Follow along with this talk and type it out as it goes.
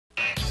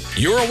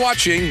You're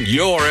watching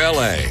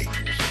YourLA.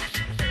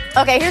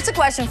 Okay, here's a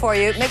question for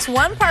you. Mix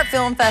one part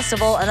film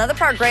festival, another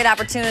part great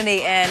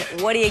opportunity, and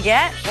what do you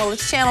get? Well,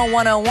 it's Channel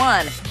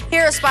 101.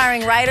 Here,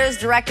 aspiring writers,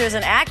 directors,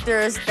 and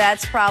actors,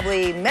 that's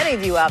probably many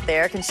of you out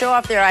there, can show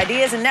off their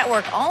ideas and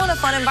network all in a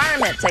fun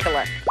environment. Take a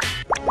look.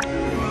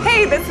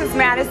 Hey, this is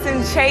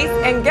Madison Chase,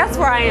 and guess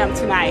where I am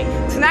tonight?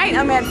 Tonight,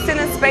 I'm at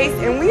CineSpace,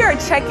 and we are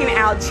checking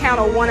out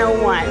Channel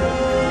 101.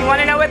 You want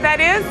to know what that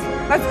is?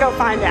 Let's go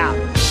find out.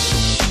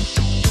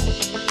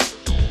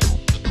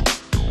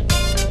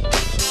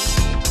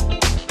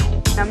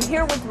 I'm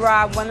here with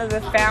Rob, one of the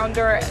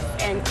founders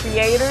and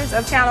creators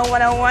of Channel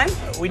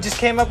 101. We just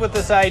came up with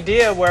this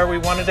idea where we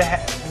wanted to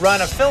run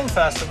a film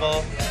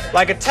festival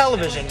like a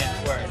television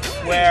network,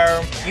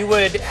 where you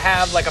would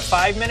have like a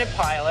 5-minute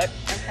pilot,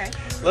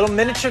 little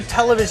miniature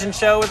television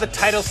show with a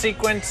title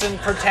sequence and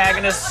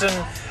protagonists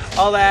and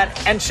all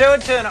that, and show it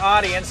to an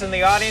audience, and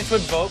the audience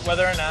would vote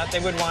whether or not they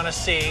would want to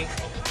see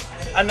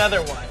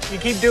another one. You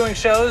keep doing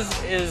shows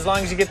as long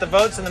as you get the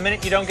votes, and the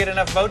minute you don't get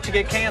enough votes, you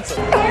get canceled.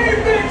 The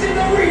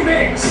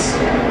remix.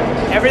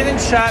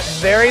 Everything's shot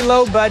very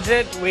low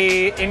budget.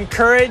 We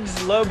encourage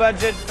low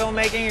budget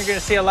filmmaking. You're going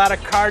to see a lot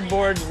of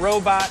cardboard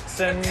robots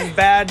and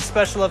bad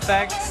special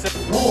effects.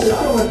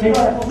 Whoa, look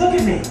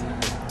at me.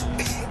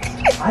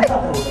 I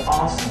thought that was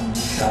awesome when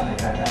you shot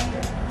that there.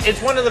 It's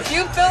one of the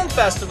few film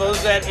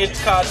festivals that it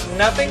costs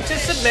nothing to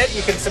submit.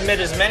 You can submit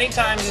as many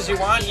times as you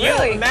want.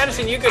 Really?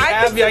 Madison, you could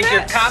have like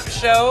your cop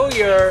show,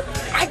 your...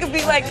 I could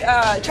be like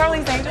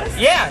Charlie's Angels?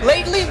 Yeah.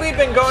 Lately, we've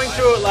been going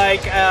through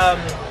like a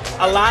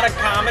lot of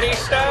comedy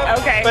stuff.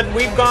 Okay. But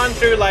we've gone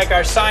through like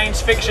our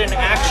science fiction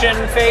action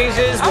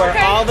phases where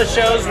all the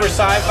shows were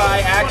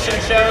sci-fi action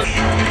shows.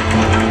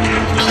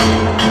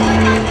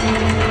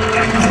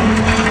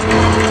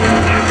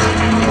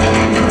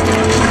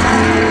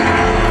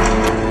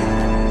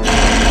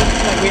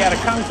 We had a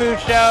kung fu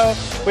show.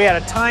 We had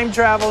a time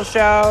travel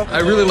show. I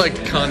really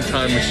liked Time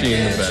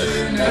Machine the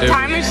best.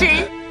 Time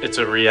Machine? It's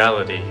a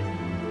reality.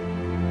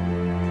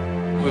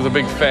 I was a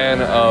big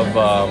fan of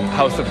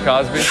House of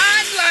Cosby.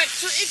 I'd like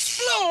to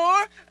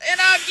explore,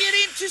 and I'll get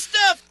into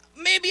stuff.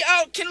 Maybe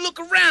I can look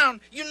around,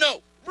 you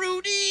know.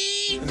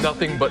 Rudy.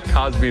 Nothing but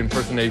Cosby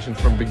impersonations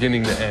from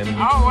beginning to end.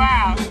 Oh,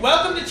 wow.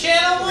 Welcome to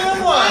Channel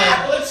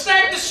 101. Let's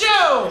start the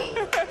show.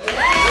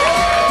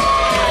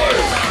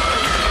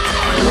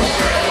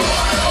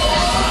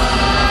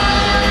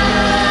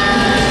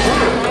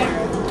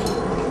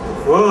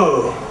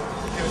 Whoa.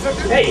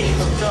 Hey,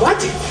 what?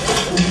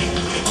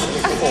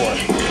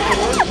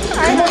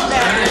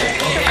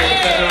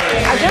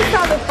 I just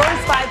saw the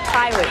first 5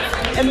 pilots,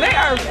 and they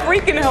are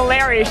freaking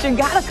hilarious. You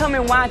gotta come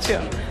and watch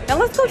them. Now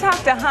let's go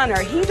talk to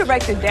Hunter. He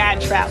directed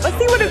Dad Trap. Let's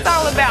see what it's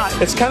all about.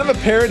 It's kind of a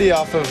parody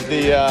off of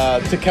the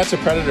To Catch a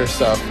Predator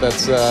stuff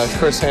that's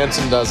Chris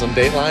Hansen does on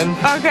Dateline.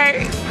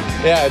 Okay.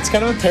 Yeah, it's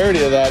kind of a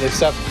parody of that,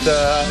 except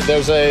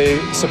there's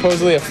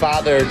supposedly a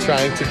father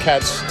trying to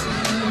catch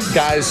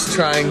guys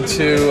trying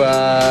to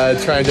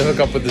hook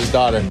up with his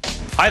daughter.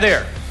 Hi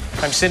there.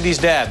 I'm Cindy's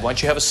dad. Why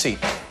don't you have a seat?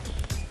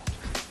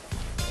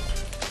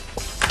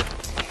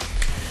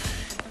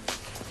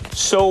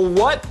 So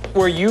what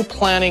were you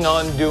planning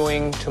on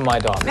doing to my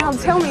daughter? Now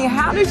tell me,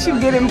 how did you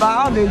get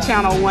involved in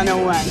Channel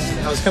 101?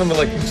 I was kind of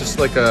like just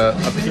like a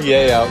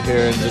PA out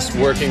here and just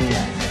working,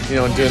 you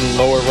know, doing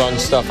lower rung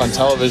stuff on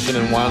television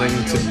and wanting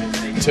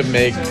to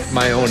make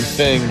my own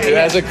thing.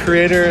 As a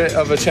creator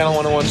of a Channel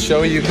 101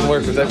 show, you can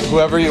work with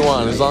whoever you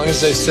want. As long as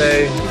they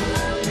say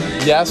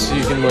yes,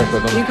 you can work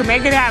with them. You can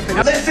make it happen.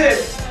 Listen,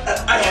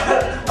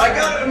 I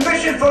got a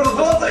mission for the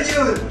both of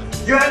you.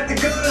 You have to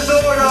go to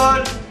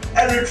Zordon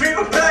and retrieve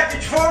a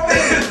package for me.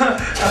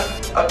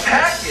 A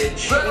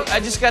package? I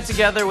just got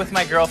together with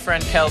my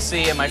girlfriend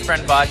Kelsey and my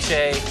friend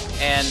Vache,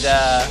 and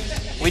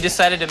we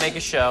decided to make a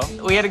show.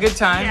 We had a good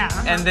time,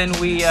 and then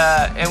we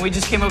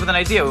just came up with an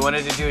idea. We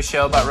wanted to do a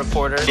show about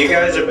reporters. You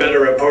guys are better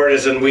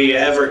reporters than we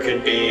ever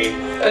could be.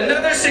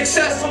 Another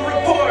successful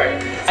report.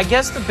 I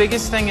guess the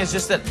biggest thing is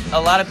just that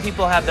a lot of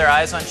people have their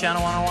eyes on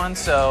Channel 101,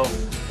 so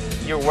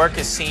your work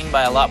is seen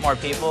by a lot more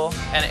people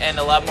and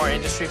a lot more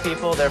industry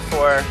people.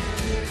 Therefore,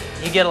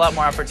 you get a lot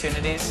more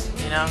opportunities,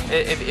 you know,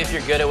 if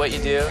you're good at what you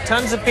do.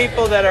 Tons of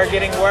people that are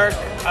getting work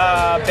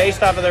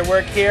based off of their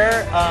work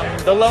here.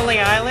 The Lonely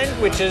Island,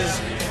 which is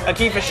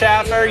Akifa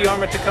Schaffer,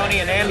 Yorma Taccone,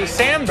 and Andy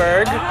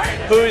Samberg,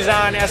 who's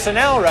on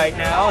SNL right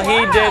now.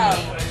 He did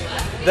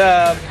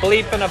the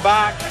Bleep in a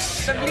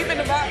Box. The Bleep in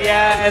a Box?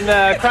 Yeah, and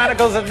the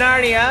Chronicles of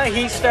Narnia.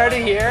 He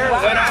started here,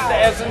 went on to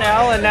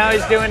SNL, and now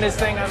he's doing his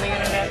thing on the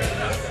internet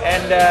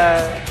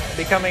and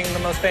becoming the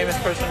most famous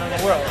person in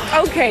the world.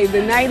 Okay,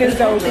 the night is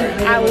over.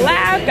 I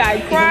laughed, I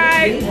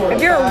cried.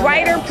 If you're a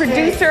writer,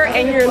 producer,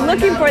 and you're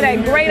looking for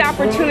that great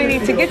opportunity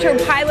to get your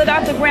pilot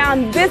off the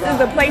ground, this is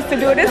the place to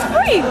do it. It's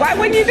free. Why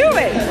wouldn't you do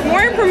it?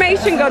 More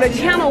information, go to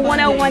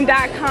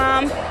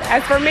channel101.com.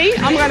 As for me,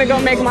 I'm going to go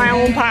make my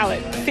own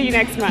pilot. See you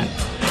next month.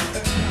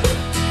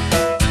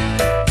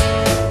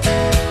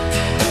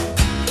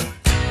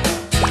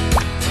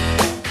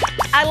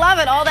 I love love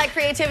it. All that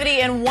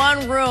creativity in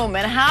one room.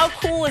 And how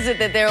cool is it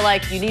that they're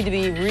like, you need to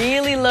be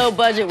really low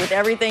budget with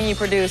everything you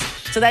produce.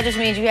 So that just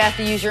means you have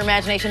to use your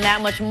imagination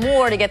that much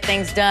more to get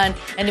things done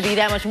and to be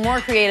that much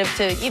more creative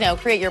to, you know,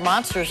 create your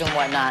monsters and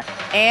whatnot.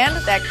 And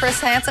that Chris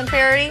Hansen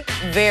parody,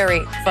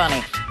 very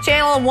funny.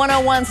 Channel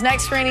 101's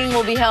next screening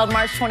will be held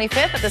March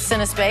 25th at the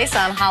CineSpace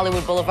on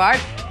Hollywood Boulevard.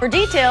 For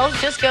details,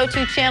 just go to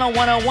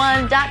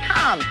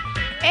channel101.com.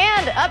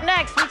 And up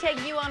next, we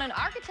take you on an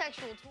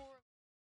architectural tour.